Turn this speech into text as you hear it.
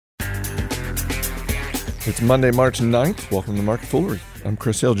It's Monday, March 9th. Welcome to Market Foolery. I'm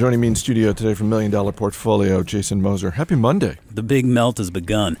Chris Hill. Joining me in studio today from $1 Million Portfolio, Jason Moser. Happy Monday. The big melt has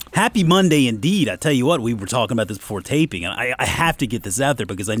begun. Happy Monday indeed. I tell you what, we were talking about this before taping, and I have to get this out there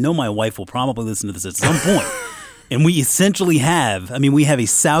because I know my wife will probably listen to this at some point. And we essentially have a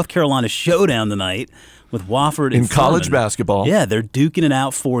South Carolina showdown tonight with Wofford and in college Furman. Basketball. Yeah, they're duking it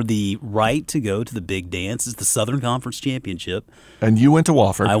out for the right to go to the big dance. It's the Southern Conference Championship. And you went to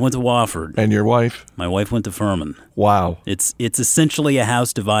Wofford. I went to Wofford. And your wife? My wife went to Furman. Wow. It's essentially a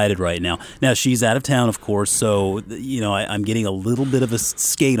house divided right now. Now, she's out of town, of course, so I'm getting a little bit of a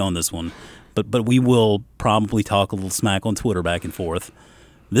skate on this one. But we will probably talk a little smack on Twitter back and forth.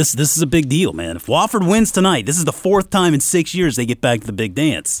 This is a big deal, man. If Wofford wins tonight, this is the fourth time in 6 years they get back to the big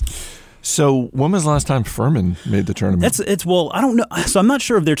dance. So when was the last time Furman made the tournament? I don't know. So I'm not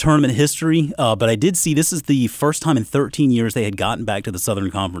sure of their tournament history, but I did see this is the first time in 13 years they had gotten back to the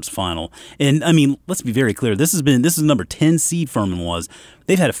Southern Conference Final. And I mean, let's be very clear. This is number 10 seed Furman was.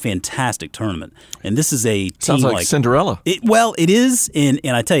 They've had a fantastic tournament, and this is a team sounds like Cinderella. It is, and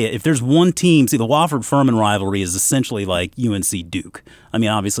I tell you, if there's one team, see, the Wofford-Furman rivalry is essentially like UNC Duke. I mean,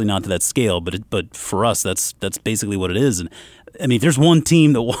 obviously not to that scale, but for us, that's basically what it is. And I mean, if there's one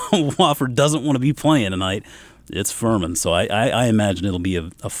team that Wofford doesn't want to be playing tonight, it's Furman. So I imagine it'll be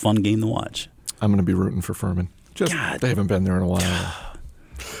a fun game to watch. I'm going to be rooting for Furman. They haven't been there in a while.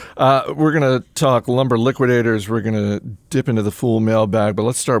 We're going to talk lumber liquidators. We're going to dip into the Fool mailbag, but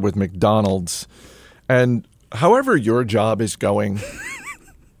let's start with McDonald's. And however your job is going,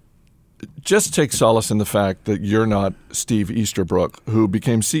 just take solace in the fact that you're not Steve Easterbrook, who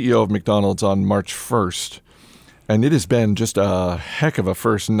became CEO of McDonald's on March 1st. And it has been just a heck of a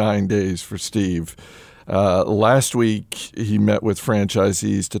first 9 days for Steve. Last week, he met with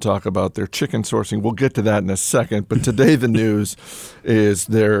franchisees to talk about their chicken sourcing. We'll get to that in a second. But today, the news is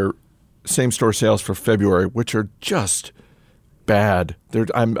their same-store sales for February, which are just bad.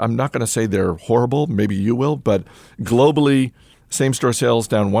 I'm not going to say they're horrible. Maybe you will. But globally, same-store sales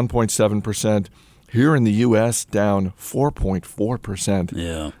down 1.7%. Here in the U.S., down 4.4%.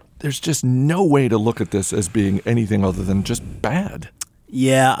 Yeah. There's just no way to look at this as being anything other than just bad.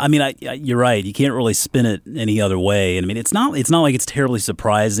 Yeah, I mean, you're right. You can't really spin it any other way. And I mean, it's not like it's terribly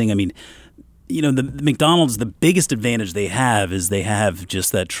surprising. I mean, the McDonald's, the biggest advantage they have is they have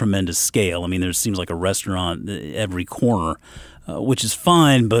just that tremendous scale. I mean, there seems like a restaurant every corner, which is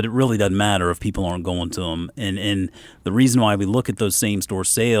fine, but it really doesn't matter if people aren't going to them. And the reason why we look at those same store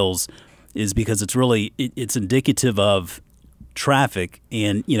sales is because it's indicative of traffic.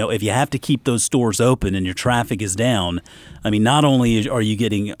 And if you have to keep those stores open and your traffic is down, I mean, not only are you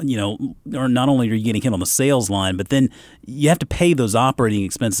getting hit on the sales line, but then you have to pay those operating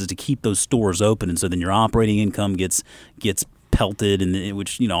expenses to keep those stores open, and so then your operating income gets pelted, and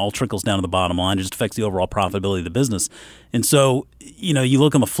which all trickles down to the bottom line. It just affects the overall profitability of the business. And so you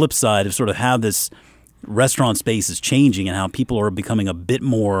look on the flip side of sort of how this restaurant space is changing and how people are becoming a bit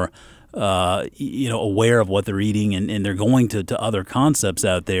more aware of what they're eating, and they're going to other concepts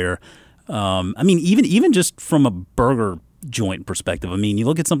out there. I mean, even just from a burger joint perspective, I mean, you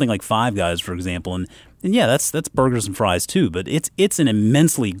look at something like Five Guys, for example, and yeah, that's burgers and fries too, but it's an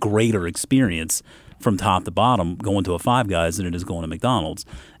immensely greater experience from top to bottom going to a Five Guys than it is going to McDonald's.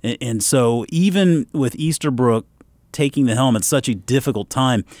 And so even with Easterbrook taking the helm at such a difficult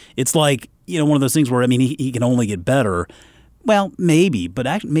time, it's like, one of those things where, I mean, he can only get better. Well, maybe, but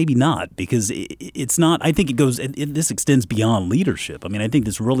actually maybe not, because it's not. I think this extends beyond leadership. I mean, I think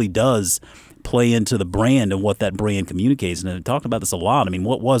this really does play into the brand and what that brand communicates. And I talked about this a lot. I mean,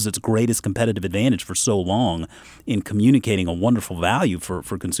 what was its greatest competitive advantage for so long in communicating a wonderful value for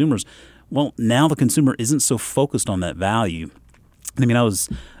consumers? Well, now the consumer isn't so focused on that value. I mean, I was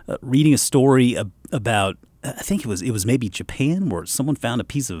reading a story about, I think it was maybe Japan, where someone found a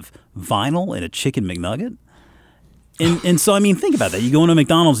piece of vinyl in a chicken McNugget. And so, I mean, think about that. You go into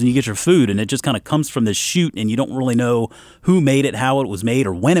McDonald's and you get your food, and it just kind of comes from this chute, and you don't really know who made it, how it was made,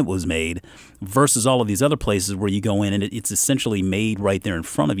 or when it was made, versus all of these other places where you go in and it's essentially made right there in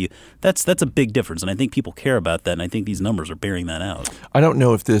front of you. That's a big difference, and I think people care about that, and I think these numbers are bearing that out. I don't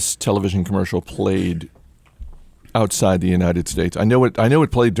know if this television commercial played outside the United States. I know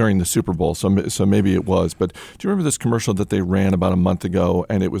it played during the Super Bowl, so maybe it was. But do you remember this commercial that they ran about a month ago,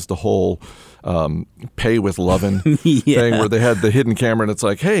 and it was the whole pay with lovin' thing, where they had the hidden camera, and it's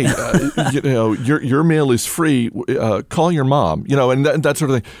like, hey, your meal is free. Call your mom, and that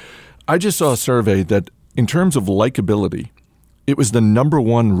sort of thing. I just saw a survey that in terms of likability, it was the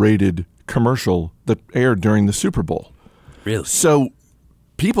 #1 rated commercial that aired during the Super Bowl. Really? So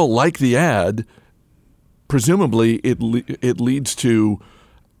people like the ad. Presumably, it leads to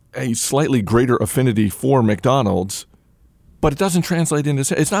a slightly greater affinity for McDonald's, but it doesn't translate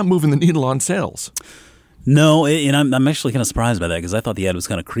into. It's not moving the needle on sales. No, and I'm actually kind of surprised by that because I thought the ad was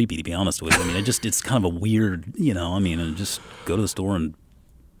kind of creepy, to be honest with you. I mean, it's kind of a weird, just go to the store and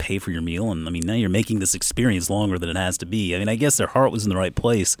pay for your meal, and I mean, now you're making this experience longer than it has to be. I mean, I guess their heart was in the right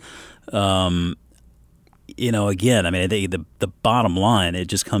place. Again, I mean, the bottom line, it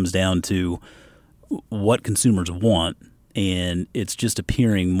just comes down to what consumers want, and it's just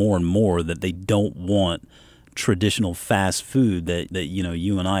appearing more and more that they don't want traditional fast food that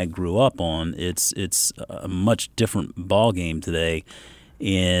you and I grew up on. It's a much different ball game today.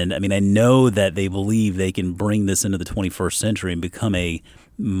 And I mean, I know that they believe they can bring this into the 21st century and become a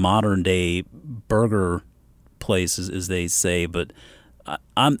modern day burger place, as they say, but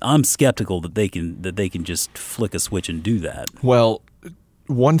I'm skeptical that they can just flick a switch and do that. Well,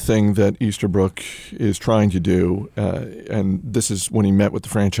 one thing that Easterbrook is trying to do, and this is when he met with the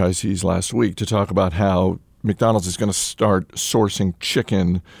franchisees last week to talk about how McDonald's is going to start sourcing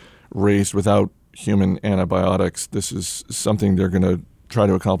chicken raised without human antibiotics. This is something they're going to try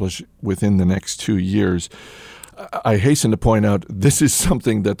to accomplish within the next 2 years. I hasten to point out this is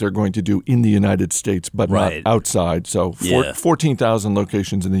something that they're going to do in the United States, but not outside. So 14,000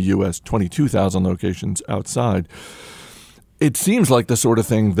 locations in the U.S., 22,000 locations outside. It seems like the sort of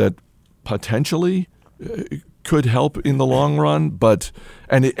thing that potentially could help in the long run, but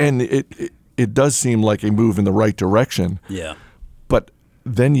it does seem like a move in the right direction. Yeah. But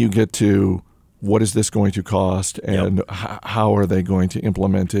then you get to what is this going to cost, and how are they going to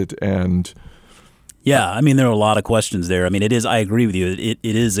implement it? And yeah, I mean, there are a lot of questions there. I mean, it is. I agree with you. It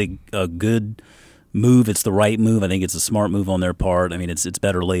is a good move. It's the right move. I think it's a smart move on their part. I mean, it's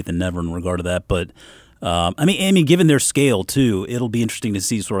better late than never in regard to that. But I mean, given their scale too, it'll be interesting to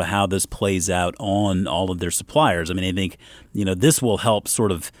see sort of how this plays out on all of their suppliers. I mean, I think this will help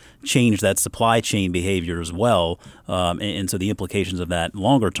sort of change that supply chain behavior as well, and so the implications of that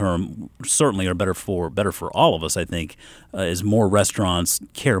longer term certainly are better for all of us. I think as more restaurants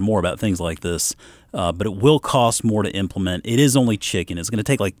care more about things like this. But it will cost more to implement. It is only chicken. It's going to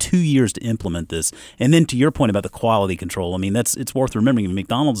take like 2 years to implement this. And then to your point about the quality control, I mean, it's worth remembering.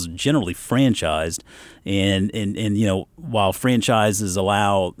 McDonald's is generally franchised, and while franchises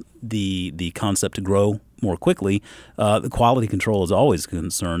allow the concept to grow more quickly, the quality control is always a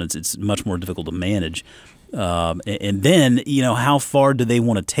concern. It's much more difficult to manage. And then, how far do they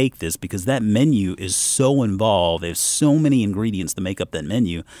want to take this? Because that menu is so involved. There's so many ingredients to make up that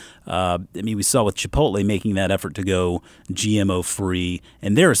menu. I mean, we saw with Chipotle making that effort to go GMO free,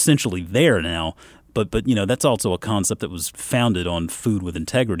 and they're essentially there now. But that's also a concept that was founded on food with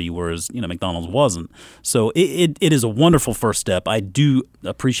integrity, whereas McDonald's wasn't. So it is a wonderful first step. I do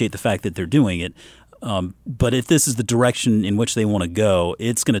appreciate the fact that they're doing it. But if this is the direction in which they want to go,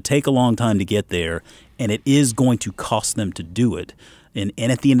 it's going to take a long time to get there, and it is going to cost them to do it. And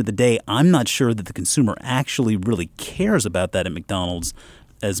at the end of the day, I'm not sure that the consumer actually really cares about that at McDonald's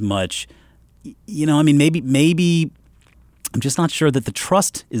as much. I mean, maybe I'm just not sure that the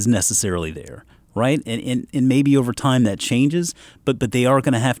trust is necessarily there. Right? And maybe over time that changes, but they are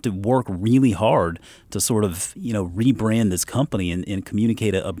going to have to work really hard to sort of, rebrand this company and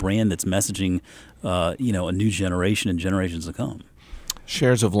communicate a brand that's messaging, a new generation and generations to come.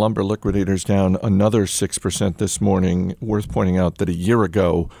 Shares of Lumber Liquidators down another 6% this morning. Worth pointing out that a year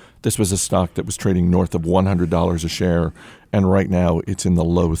ago, this was a stock that was trading north of $100 a share, and right now it's in the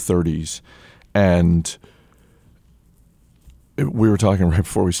low 30s. And we were talking right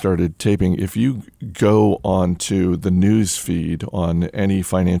before we started taping. If you go onto the news feed on any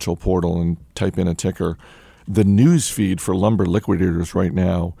financial portal and type in a ticker, the news feed for Lumber Liquidators right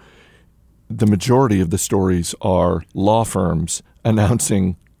now, the majority of the stories are law firms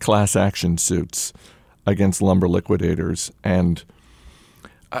announcing class action suits against Lumber Liquidators. And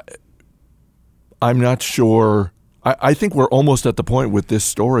I'm not sure. I think we're almost at the point with this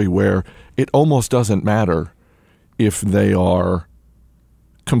story where it almost doesn't matter if they are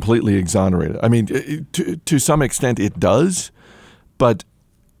completely exonerated. I mean, to some extent it does, but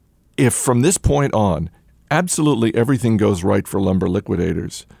if from this point on absolutely everything goes right for Lumber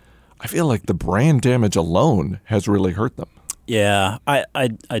Liquidators, I feel like the brand damage alone has really hurt them. Yeah, I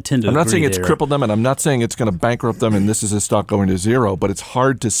tend to I'm not agree saying it's there. crippled them, and I'm not saying it's going to bankrupt them and this is a stock going to zero, but it's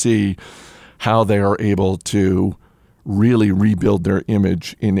hard to see how they are able to really rebuild their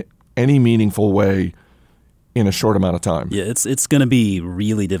image in any meaningful way in a short amount of time. Yeah, it's going to be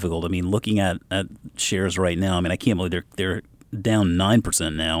really difficult. I mean, looking at shares right now, I mean, I can't believe they're down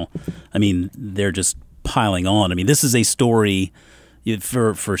 9% now. I mean, they're just piling on. I mean, this is a story,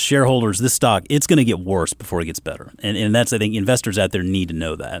 For shareholders, this stock, it's going to get worse before it gets better. And that's, I think, investors out there need to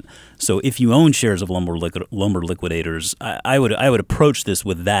know that. So if you own shares of lumber liquidators, I would approach this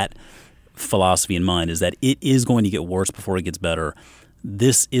with that philosophy in mind, is that it is going to get worse before it gets better.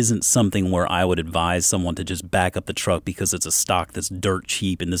 This isn't something where I would advise someone to just back up the truck because it's a stock that's dirt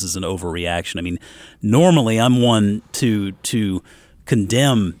cheap and this is an overreaction. I mean, normally I'm one to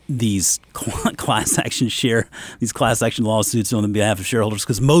condemn these class action lawsuits on behalf of shareholders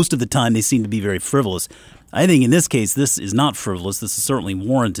because most of the time they seem to be very frivolous. I think in this case, this is not frivolous. This is certainly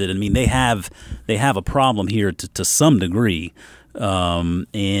warranted. I mean, they have a problem here to some degree,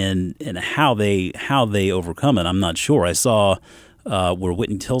 and how they overcome it, I'm not sure. I saw where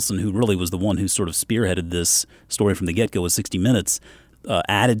Whitney Tilson, who really was the one who sort of spearheaded this story from the get-go with 60 Minutes,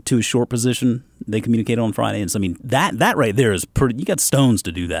 added to a short position they communicated on Friday. And so, I mean, that right there is pretty – you got stones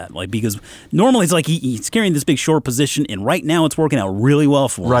to do that. Like, because normally it's like he's carrying this big short position, and right now it's working out really well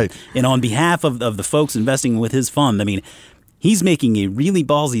for him. Right. And on behalf of the folks investing with his fund, I mean – he's making a really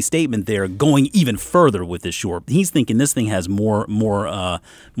ballsy statement there, going even further with this short. He's thinking this thing has more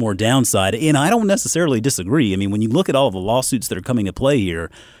downside, and I don't necessarily disagree. I mean, when you look at all the lawsuits that are coming to play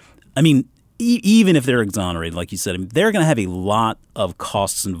here, I mean, even if they're exonerated, like you said, I mean, they're going to have a lot of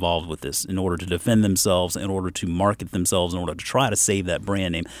costs involved with this in order to defend themselves, in order to market themselves, in order to try to save that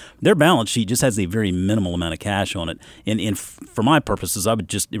brand name. Their balance sheet just has a very minimal amount of cash on it. And for my purposes, I would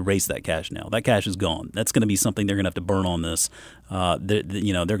just erase that cash now. That cash is gone. That's going to be something they're going to have to burn on this. They're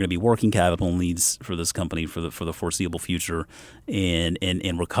going to be working capital needs for this company for the foreseeable future, and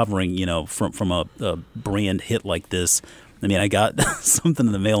recovering, from a brand hit like this. I mean, I got something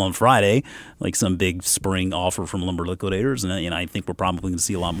in the mail on Friday, like some big spring offer from Lumber Liquidators, and I think we're probably going to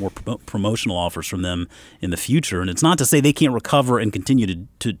see a lot more promotional offers from them in the future. And it's not to say they can't recover and continue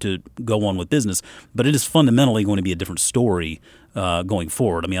to go on with business, but it is fundamentally going to be a different story going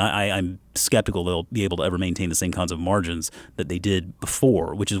forward. I mean, I'm skeptical they'll be able to ever maintain the same kinds of margins that they did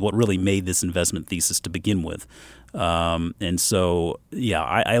before, which is what really made this investment thesis to begin with. And so, yeah,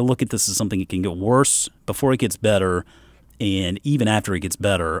 I look at this as something that can get worse before it gets better. And even after it gets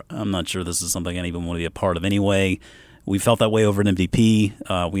better, I'm not sure this is something I even want to be a part of anyway. We felt that way over at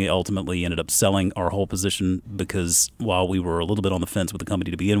MVP. We ultimately ended up selling our whole position because while we were a little bit on the fence with the company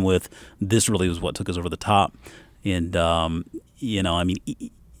to begin with, this really was what took us over the top. And, I mean,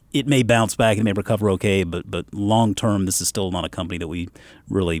 it may bounce back, it may recover okay, but long term, this is still not a company that we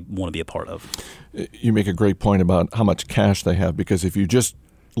really want to be a part of. You make a great point about how much cash they have, because if you just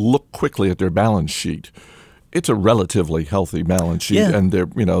look quickly at their balance sheet, it's a relatively healthy balance sheet, and they're,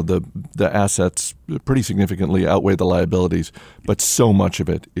 the assets pretty significantly outweigh the liabilities, but so much of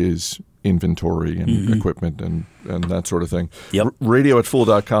it is inventory and equipment and that sort of thing. Yep.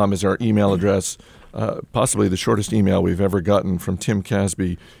 Radio@fool.com is our email address. Possibly the shortest email we've ever gotten from Tim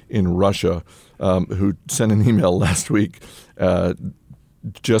Casby in Russia, who sent an email last week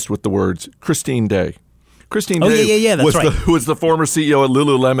just with the words Christine Day. Christine Day was the former CEO at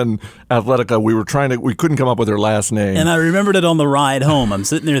Lululemon Athletica. We couldn't come up with her last name. And I remembered it on the ride home. I'm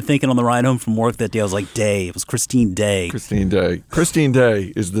sitting there thinking on the ride home from work that day, I was like, Day. It was Christine Day. Christine Day. Christine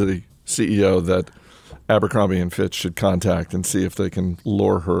Day is the CEO that Abercrombie & Fitch should contact and see if they can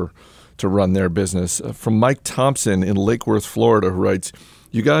lure her to run their business. From Mike Thompson in Lake Worth, Florida, who writes,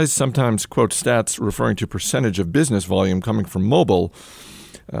 you guys sometimes quote stats referring to percentage of business volume coming from mobile,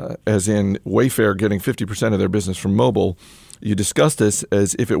 as in Wayfair getting 50% of their business from mobile. You discuss this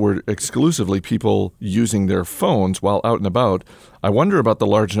as if it were exclusively people using their phones while out and about. I wonder about the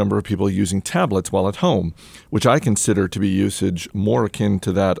large number of people using tablets while at home, which I consider to be usage more akin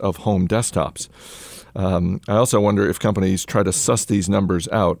to that of home desktops. I also wonder if companies try to suss these numbers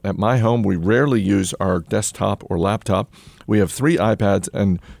out. At my home, we rarely use our desktop or laptop. We have 3 iPads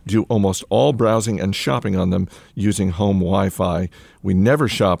and do almost all browsing and shopping on them using home Wi-Fi. We never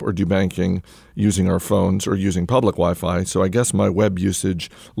shop or do banking using our phones or using public Wi-Fi, so I guess my web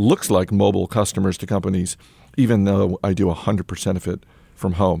usage looks like mobile customers to companies, even though I do 100% of it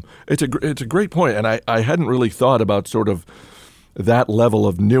from home. It's a great point, and I hadn't really thought about sort of that level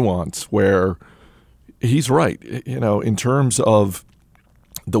of nuance where he's right, in terms of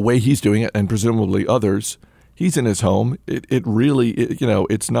the way he's doing it and presumably others. He's in his home. It really,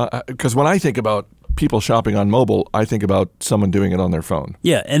 it's not, because when I think about people shopping on mobile, I think about someone doing it on their phone.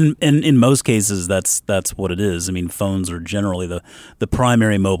 Yeah, and in most cases, that's what it is. I mean, phones are generally the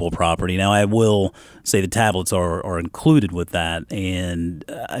primary mobile property. Now, I will say the tablets are included with that, and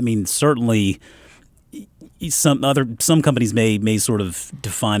I mean, certainly, some companies may sort of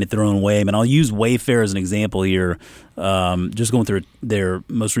define it their own way. I mean, I'll use Wayfair as an example here. Just going through their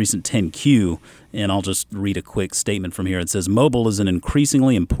most recent 10Q, and I'll just read a quick statement from here. It says, "Mobile is an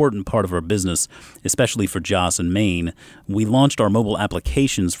increasingly important part of our business, especially for Joss and Main. We launched our mobile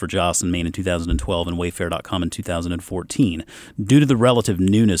applications for Joss and Main in 2012 and Wayfair.com in 2014. Due to the relative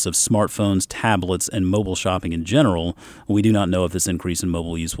newness of smartphones, tablets, and mobile shopping in general, we do not know if this increase in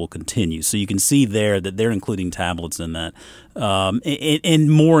mobile use will continue." So you can see there that they're including tablets in that.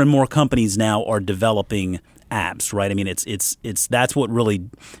 And more companies now are developing apps, right? I mean, it's that's what really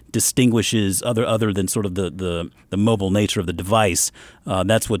distinguishes other than sort of the mobile nature of the device.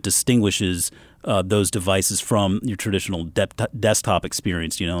 That's what distinguishes those devices from your traditional desktop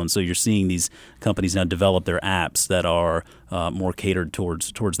experience, And so you're seeing these companies now develop their apps that are more catered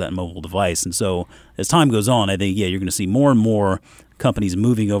towards that mobile device. And so as time goes on, I think you're going to see more and more companies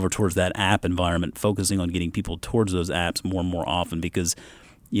moving over towards that app environment, focusing on getting people towards those apps more and more often because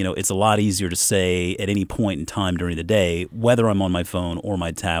it's a lot easier to say at any point in time during the day, whether I'm on my phone or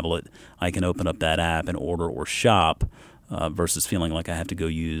my tablet, I can open up that app and order or shop versus feeling like I have to go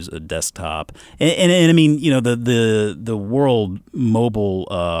use a desktop. And I mean, the World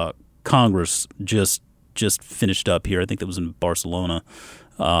Mobile Congress just finished up here. I think that was in Barcelona.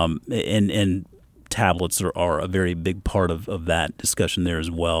 And tablets are a very big part of that discussion there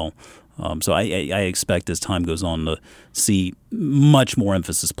as well. So I expect as time goes on to see much more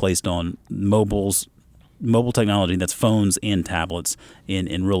emphasis placed on mobile technology, that's phones and tablets,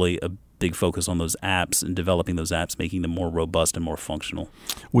 and really a big focus on those apps and developing those apps, making them more robust and more functional.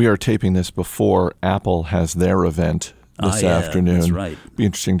 We are taping this before Apple has their event this afternoon. That's right. Be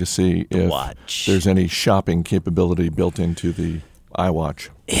interesting to see if there's any shopping capability built into the iWatch.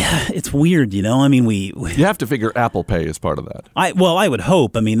 Yeah, it's weird, I mean, we you have to figure Apple Pay is part of that. I would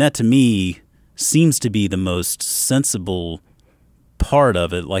hope. I mean, that to me seems to be the most sensible part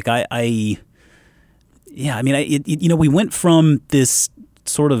of it. Like we went from this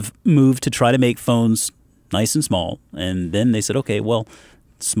sort of move to try to make phones nice and small, and then they said, okay, well,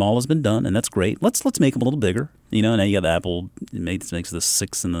 small has been done, and that's great. Let's make them a little bigger. Now you got Apple makes the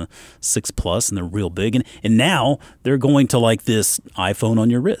 6 and the 6 Plus, and they're real big. And now they're going to like this iPhone on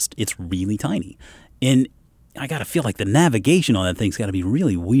your wrist. It's really tiny. And I got to feel like the navigation on that thing's got to be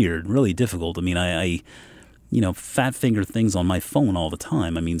really weird, really difficult. I mean, I fat finger things on my phone all the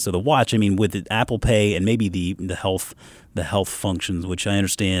time. I mean, so the watch, with the Apple Pay and maybe the health functions, which I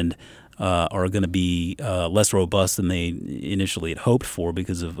understand are going to be less robust than they initially had hoped for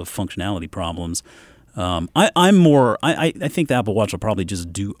because of functionality problems. I think the Apple Watch will probably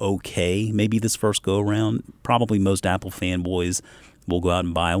just do okay maybe this first go around. Probably most Apple fanboys will go out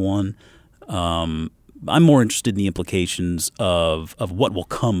and buy one. I'm more interested in the implications of what will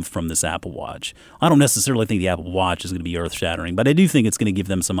come from this Apple Watch. I don't necessarily think the Apple Watch is going to be earth-shattering, but I do think it's going to give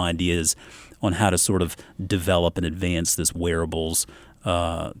them some ideas on how to sort of develop and advance this wearables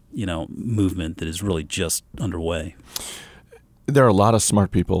movement that is really just underway. There are a lot of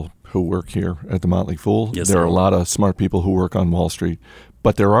smart people who work here at the Motley Fool. Yes, there are a lot of smart people who work on Wall Street.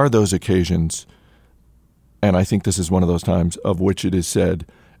 But there are those occasions, and I think this is one of those times, of which it is said,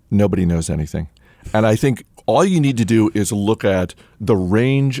 nobody knows anything. And I think all you need to do is look at the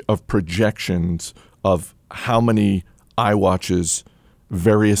range of projections of how many iWatches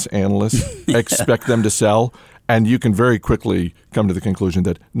various analysts expect them to sell, and you can very quickly come to the conclusion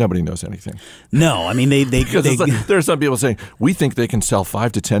that nobody knows anything. No, I mean there are some people saying we think they can sell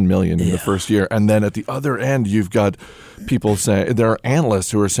 5 to 10 million in the first year, and then at the other end you've got people saying there are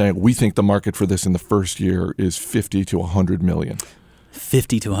analysts who are saying we think the market for this in the first year is 50 to 100 million.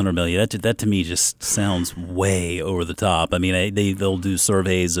 50 to 100 million. That to me just sounds way over the top. I mean, they'll do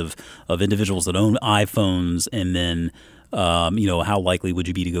surveys of individuals that own iPhones, and then how likely would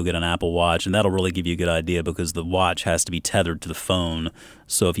you be to go get an Apple Watch? And that'll really give you a good idea because the watch has to be tethered to the phone.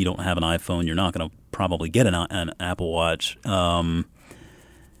 So if you don't have an iPhone, you're not going to probably get an Apple Watch. I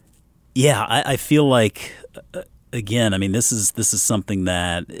feel like again, I mean, this is something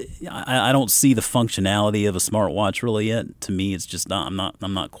that I don't see the functionality of a smartwatch really yet. To me, it's just not.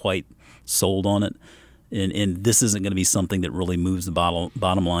 I'm not quite sold on it. And this isn't going to be something that really moves the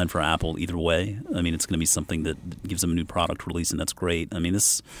bottom line for Apple either way. I mean, it's going to be something that gives them a new product release, and that's great. I mean,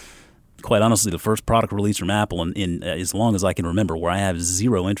 this, quite honestly, the first product release from Apple in as long as I can remember where I have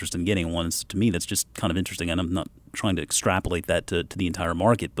zero interest in getting one. To me, that's just kind of interesting, and I'm not trying to extrapolate that to the entire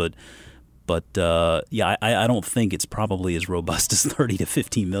market. But I don't think it's probably as robust as 30 to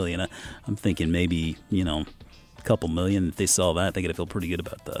 15 million. I'm thinking maybe, a couple million. If they sell that, they're going to feel pretty good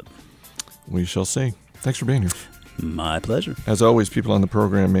about that. We shall see. Thanks for being here. My pleasure. As always, people on the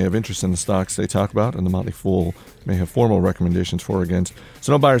program may have interest in the stocks they talk about, and the Motley Fool may have formal recommendations for or against.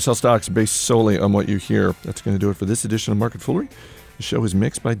 So don't buy or sell stocks based solely on what you hear. That's going to do it for this edition of Market Foolery. The show is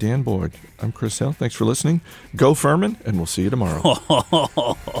mixed by Dan Boyd. I'm Chris Hill. Thanks for listening. Go Furman, and we'll see you tomorrow.